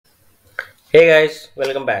Hey guys,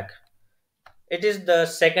 welcome back. It is the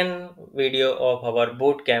second video of our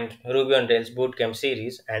bootcamp Ruby on Rails bootcamp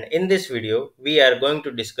series, and in this video we are going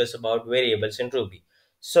to discuss about variables in Ruby.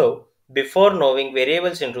 So, before knowing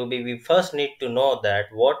variables in Ruby, we first need to know that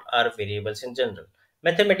what are variables in general.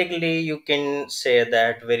 Mathematically, you can say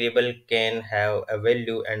that variable can have a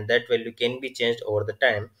value and that value can be changed over the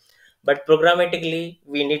time, but programmatically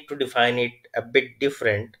we need to define it a bit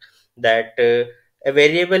different, that a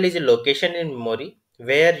variable is a location in memory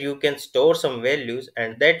where you can store some values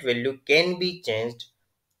and that value can be changed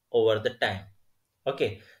over the time.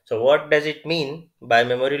 Okay, so what does it mean by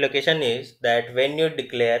memory location is that when you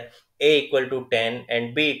declare a equal to 10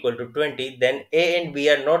 and b equal to 20, then a and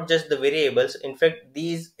b are not just the variables. In fact,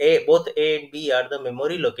 these both a and b are the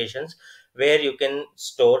memory locations where you can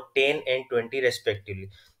store 10 and 20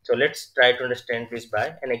 respectively. So let's try to understand this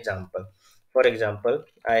by an example. For example,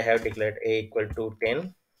 I have declared a equal to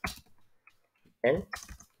 10 and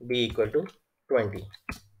b equal to 20.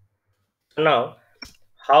 So now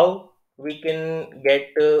how we can get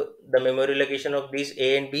the memory location of these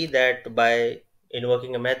a and b, that by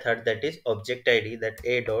invoking a method that is object id, that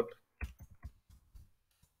a dot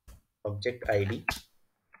object id.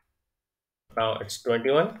 Now it's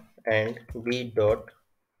 21 and b dot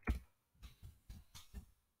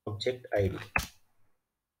object id.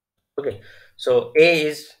 Okay, so a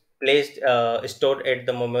is placed stored at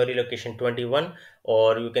the memory location 21,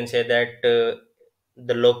 or you can say that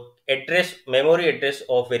the address memory address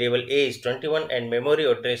of variable a is 21 and memory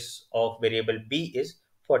address of variable b is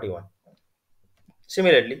 41.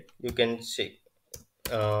 Similarly, you can say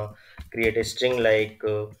uh, create a string like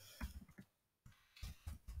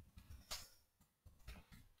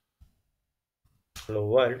hello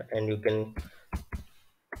world, and you can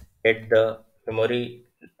get the memory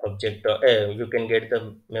object, you can get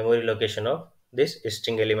the memory location of this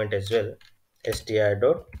string element as well, str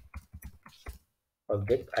dot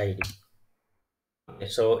object id.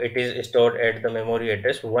 So it is stored at the memory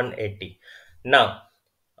address 180. Now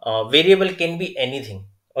variable can be anything.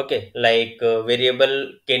 Okay, like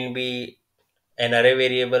variable can be an array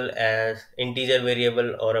variable, as integer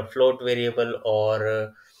variable, or a float variable,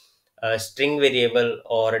 or a string variable,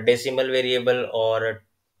 or a decimal variable, or a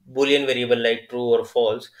boolean variable like true or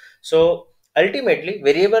false. So ultimately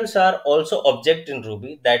variables are also object in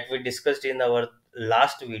Ruby, that we discussed in our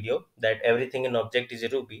last video, that everything in object is a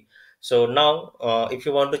Ruby. So now if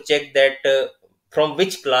you want to check that from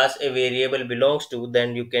which class a variable belongs to,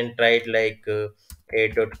 then you can try it like a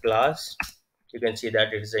dot class. You can see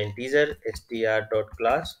that it is an integer, str dot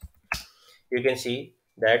class. You can see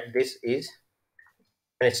that this is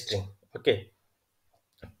a string. Okay,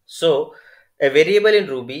 so a variable in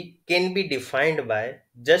Ruby can be defined by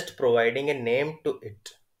just providing a name to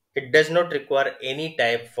it. It does not require any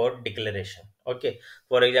type for declaration. Okay,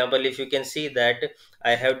 for example, if you can see that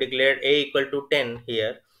I have declared a equal to 10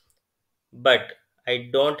 here, but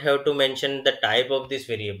I don't have to mention the type of this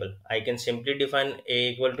variable. I can simply define a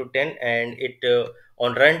equal to 10, and it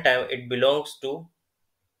on runtime it belongs to,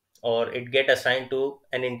 or it get assigned to,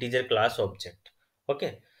 an integer class object.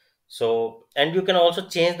 Okay, so and you can also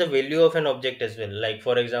change the value of an object as well. Like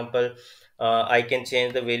for example, I can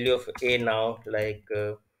change the value of a now, like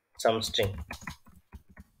some string,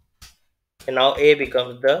 and now a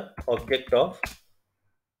becomes the object of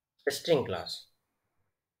a string class.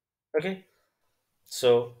 Okay,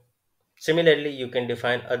 so similarly, you can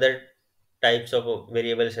define other types of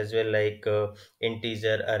variables as well, like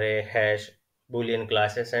integer, array, hash, boolean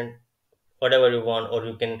classes, and whatever you want. Or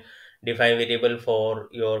you can define variable for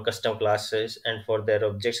your custom classes and for their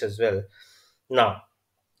objects as well. Now,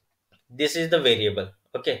 this is the variable.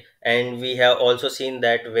 Okay, and we have also seen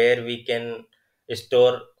that where we can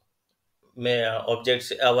store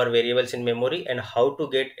objects, our variables in memory, and how to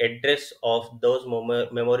get address of those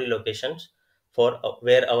memory locations for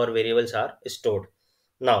where our variables are stored.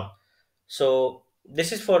 Now, so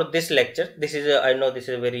this is for this lecture. This is I know this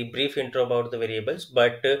is a very brief intro about the variables,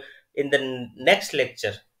 but in the next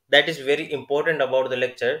lecture, that is very important about the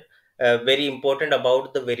lecture, very important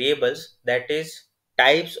about the variables, that is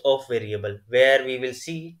types of variable, where we will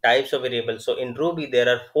see types of variable. So in Ruby there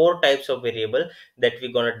are four types of variable that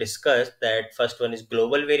we're going to discuss. That first one is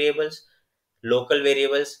global variables, local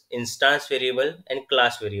variables, instance variable, and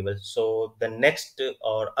class variable. So the next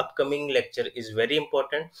or upcoming lecture is very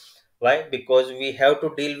important. Why? Because we have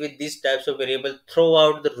to deal with these types of variable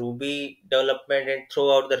throughout the Ruby development and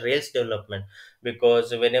throughout the Rails development.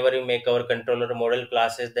 Because whenever you make our controller model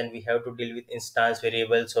classes, then we have to deal with instance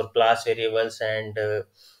variables or class variables and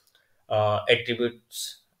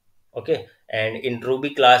attributes Okay, and in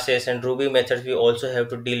Ruby classes and Ruby methods we also have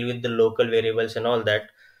to deal with the local variables and all that.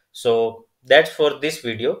 So that's for this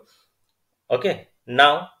video. Okay,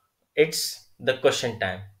 now it's the question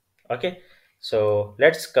time. Okay, so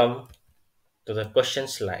let's come to the question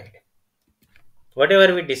slide.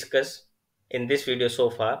 Whatever we discuss in this video so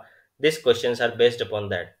far, these questions are based upon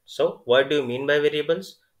that. So what do you mean by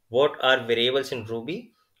variables? What are variables in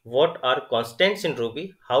Ruby? What are constants in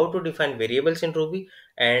Ruby? How to define variables in Ruby?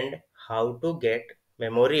 And how to get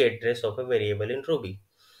memory address of a variable in Ruby?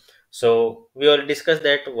 So we all discussed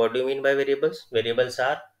that. What do you mean by variables? Variables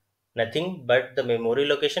are nothing but the memory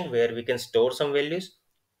location where we can store some values.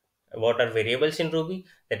 What are variables in Ruby?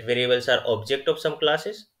 That variables are object of some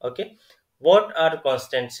classes. Okay, what are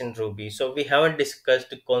constants in Ruby? So we haven't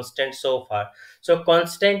discussed constant so far. So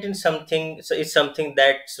constant in something, so is something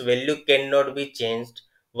that's value cannot be changed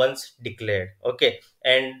once declared. Okay,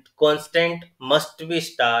 and constant must be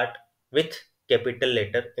start with capital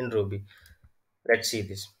letter in Ruby. Let's see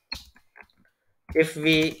this. If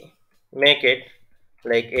we make it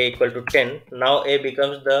like a equal to 10, now a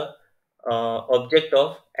becomes the object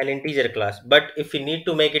of an integer class. But if we need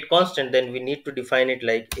to make it constant, then we need to define it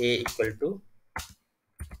like a equal to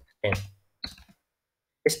 10.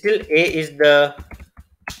 Still a is the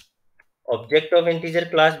object of integer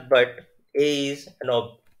class, but a is an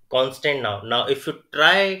constant. Now if you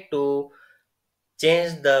try to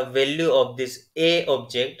change the value of this a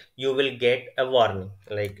object, you will get a warning.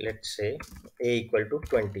 Like let's say a equal to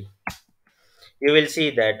 20. You will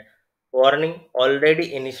see that warning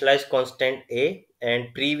already initialized constant a,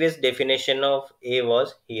 and previous definition of a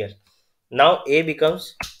was here. Now a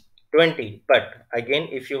becomes 20, but again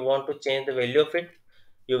if you want to change the value of it,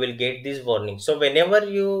 you will get this warning. So whenever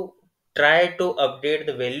you try to update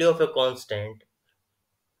the value of a constant,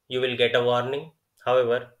 you will get a warning.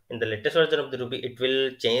 However, in the latest version of the Ruby, it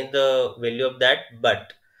will change the value of that,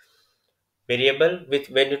 but variable with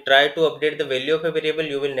when you try to update the value of a variable,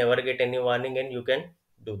 you will never get any warning and you can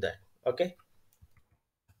do that. Okay,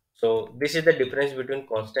 so this is the difference between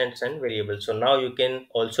constants and variables. So now you can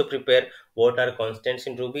also prepare what are constants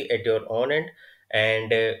in Ruby at your own end.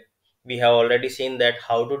 And we have already seen that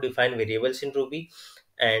how to define variables in Ruby,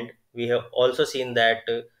 and we have also seen that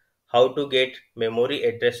how to get memory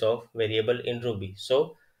address of variable in Ruby.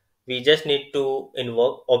 So we just need to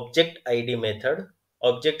invoke object id method,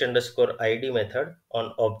 object underscore id method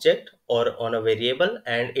on object or on a variable,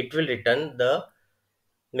 and it will return the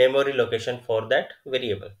memory location for that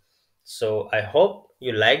variable. So I hope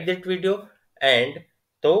you like that video. And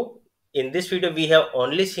so in this video we have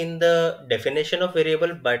only seen the definition of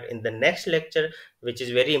variable, but in the next lecture, which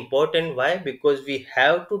is very important, why? Because we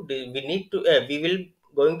have to we need to we will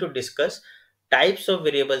going to discuss types of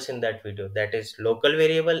variables in that video, that is local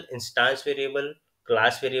variable, instance variable,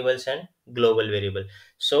 class variables, and global variable.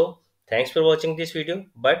 So thanks for watching this video,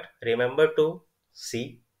 but remember to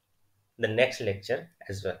see the next lecture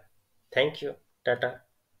as well. Thank you. Tata.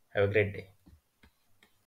 Have a great day.